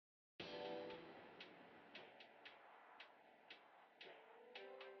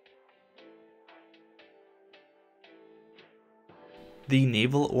The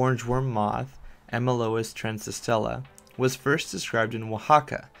navel orangeworm moth, Amyelois transitella, was first described in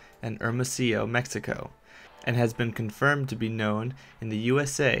Oaxaca and Hermosillo, Mexico, and has been confirmed to be known in the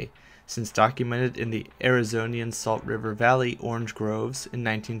U.S.A. since documented in the Arizonian Salt River Valley orange groves in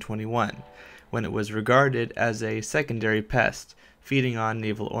 1921, when it was regarded as a secondary pest feeding on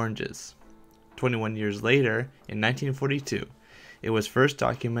navel oranges. 21 years later, in 1942, it was first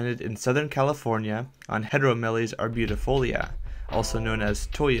documented in Southern California on Heteromeles arbustifolia, also known as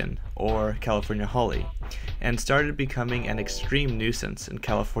toyon or California holly, and started becoming an extreme nuisance in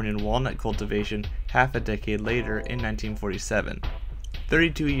Californian walnut cultivation half a decade later in 1947.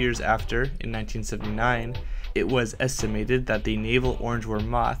 32 years after, in 1979, it was estimated that the navel orangeworm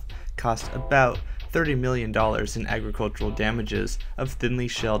moth cost about $30 million in agricultural damages of thinly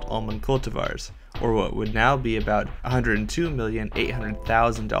shelled almond cultivars, or what would now be about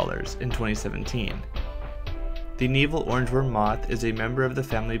 $102,800,000 in 2017. The navel orangeworm moth is a member of the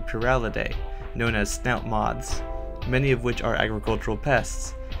family Pyralidae, known as snout moths, many of which are agricultural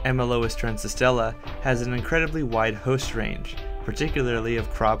pests. Amyelois transitella has an incredibly wide host range, particularly of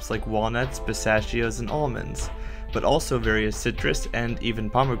crops like walnuts, pistachios, and almonds, but also various citrus and even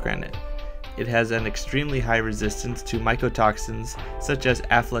pomegranate. It has an extremely high resistance to mycotoxins such as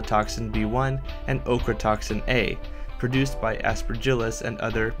aflatoxin B1 and ochratoxin A, produced by Aspergillus and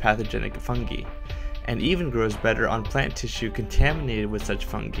other pathogenic fungi, and even grows better on plant tissue contaminated with such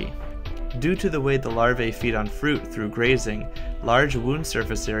fungi. Due to the way the larvae feed on fruit through grazing, large wound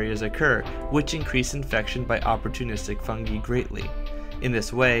surface areas occur, which increase infection by opportunistic fungi greatly. In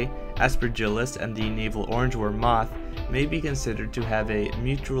this way, Aspergillus and the navel orangeworm moth may be considered to have a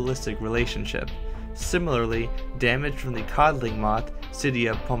mutualistic relationship. Similarly, damage from the codling moth,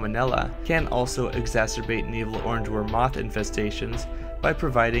 Cydia pulmonella, can also exacerbate navel orangeworm moth infestations by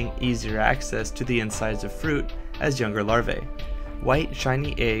providing easier access to the insides of fruit as younger larvae. White,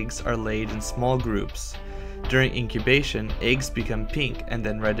 shiny eggs are laid in small groups. During incubation, eggs become pink and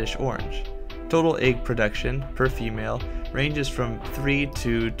then reddish-orange. Total egg production per female ranges from 3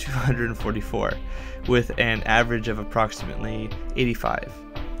 to 244, with an average of approximately 85.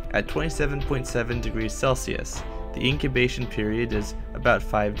 At 27.7 degrees Celsius, the incubation period is about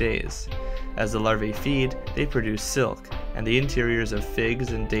 5 days. As the larvae feed, they produce silk, and the interiors of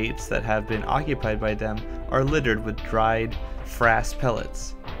figs and dates that have been occupied by them are littered with dried, frass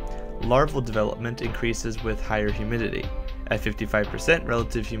pellets. Larval development increases with higher humidity. At 55%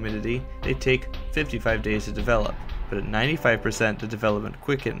 relative humidity, they take 55 days to develop, but at 95% the development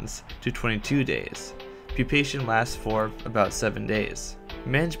quickens to 22 days. Pupation lasts for about 7 days.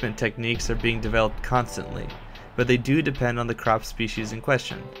 Management techniques are being developed constantly, but they do depend on the crop species in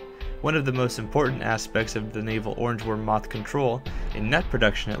question. One of the most important aspects of the navel orangeworm moth control, in nut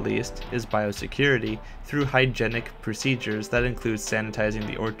production at least, is biosecurity through hygienic procedures that include sanitizing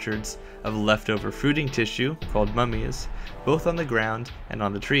the orchards of leftover fruiting tissue, called mummies, both on the ground and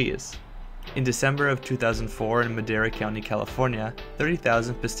on the trees. In December of 2004 in Madera County, California,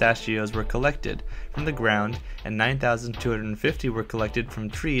 30,000 pistachios were collected from the ground and 9,250 were collected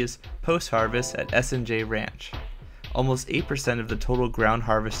from trees post-harvest at S&J Ranch. Almost 8% of the total ground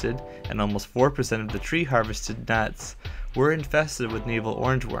harvested and almost 4% of the tree harvested nuts were infested with navel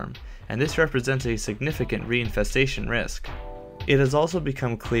orangeworm, and this represents a significant reinfestation risk. It has also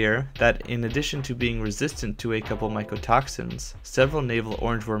become clear that in addition to being resistant to a couple mycotoxins, several navel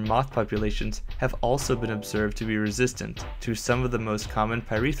orangeworm moth populations have also been observed to be resistant to some of the most common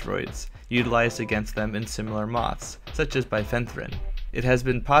pyrethroids utilized against them in similar moths, such as bifenthrin. It has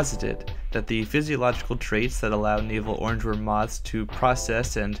been posited that the physiological traits that allow navel orangeworm moths to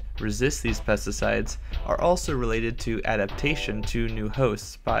process and resist these pesticides are also related to adaptation to new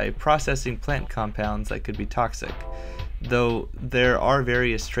hosts by processing plant compounds that could be toxic, though there are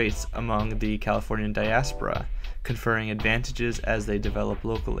various traits among the Californian diaspora, conferring advantages as they develop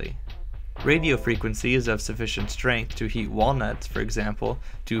locally. Radio frequency is of sufficient strength to heat walnuts, for example,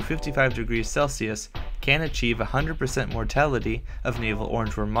 to 55 degrees Celsius can achieve 100% mortality of navel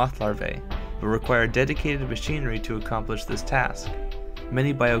orangeworm moth larvae, but require dedicated machinery to accomplish this task.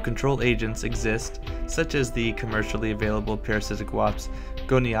 Many biocontrol agents exist, such as the commercially available parasitic wasps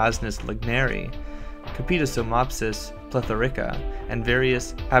Goniosnis lignari, Capitosomopsis plethorica, and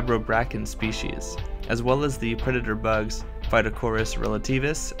various Habrobracan species, as well as the predator bugs Phytochorus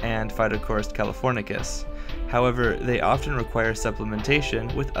relativus and Phytochorus californicus. However, they often require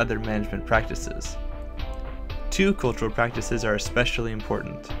supplementation with other management practices. Two cultural practices are especially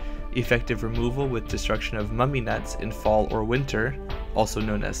important: effective removal with destruction of mummy nuts in fall or winter, also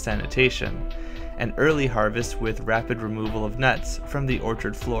known as sanitation, and early harvest with rapid removal of nuts from the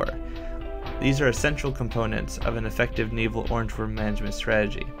orchard floor, These are essential components of an effective navel orangeworm management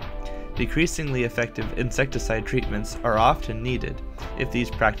strategy. Decreasingly effective insecticide treatments are often needed if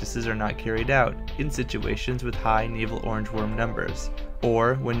these practices are not carried out in situations with high navel orangeworm numbers,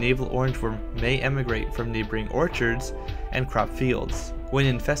 or when navel orangeworm may emigrate from neighboring orchards and crop fields. When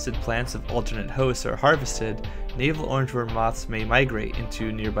infested plants of alternate hosts are harvested, navel orangeworm moths may migrate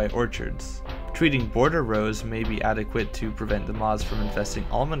into nearby orchards. Treating border rows may be adequate to prevent the moths from infesting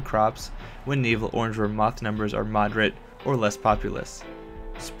almond crops when navel orangeworm moth numbers are moderate or less populous.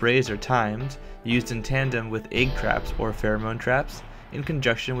 Sprays are timed, used in tandem with egg traps or pheromone traps, in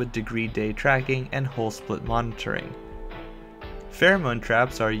conjunction with degree day tracking and whole split monitoring. Pheromone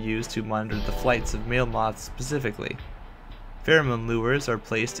traps are used to monitor the flights of male moths specifically. Pheromone lures are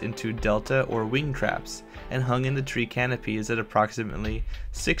placed into delta or wing traps and hung in the tree canopies at approximately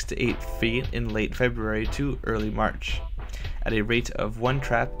 6 to 8 feet in late February to early March, at a rate of 1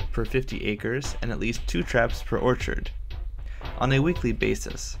 trap per 50 acres and at least 2 traps per orchard. On a weekly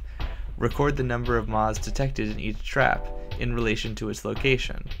basis, record the number of moths detected in each trap in relation to its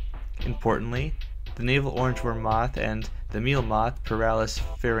location. Importantly, the navel orangeworm moth and the meal moth Peralis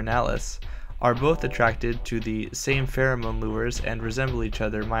ferinalis are both attracted to the same pheromone lures and resemble each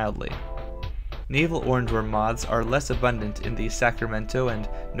other mildly. Navel orangeworm moths are less abundant in the Sacramento and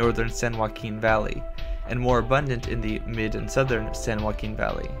northern San Joaquin Valley, and more abundant in the mid and southern San Joaquin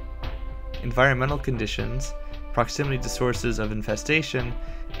Valley. Environmental conditions, proximity to sources of infestation,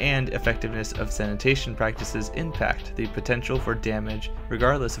 and effectiveness of sanitation practices impact the potential for damage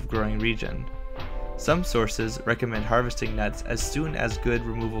regardless of growing region. Some sources recommend harvesting nuts as soon as good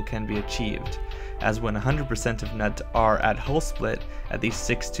removal can be achieved, as when 100% of nuts are at hull split at the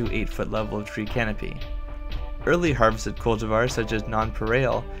 6 to 8 foot level of tree canopy. Early harvested cultivars such as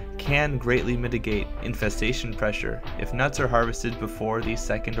nonpareil can greatly mitigate infestation pressure if nuts are harvested before the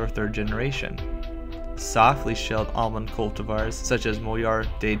second or third generation. Softly shelled almond cultivars such as Moyar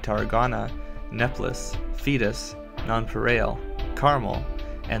de Tarragona, Neplis, Fetus, Nonpareil, Carmel,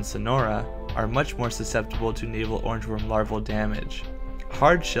 and Sonora are much more susceptible to navel orangeworm larval damage.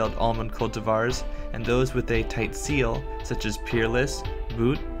 Hard-shelled almond cultivars and those with a tight seal, such as Peerless,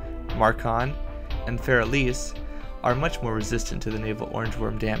 Boot, Marcon, and Feralis, are much more resistant to the navel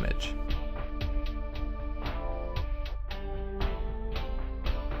orangeworm damage.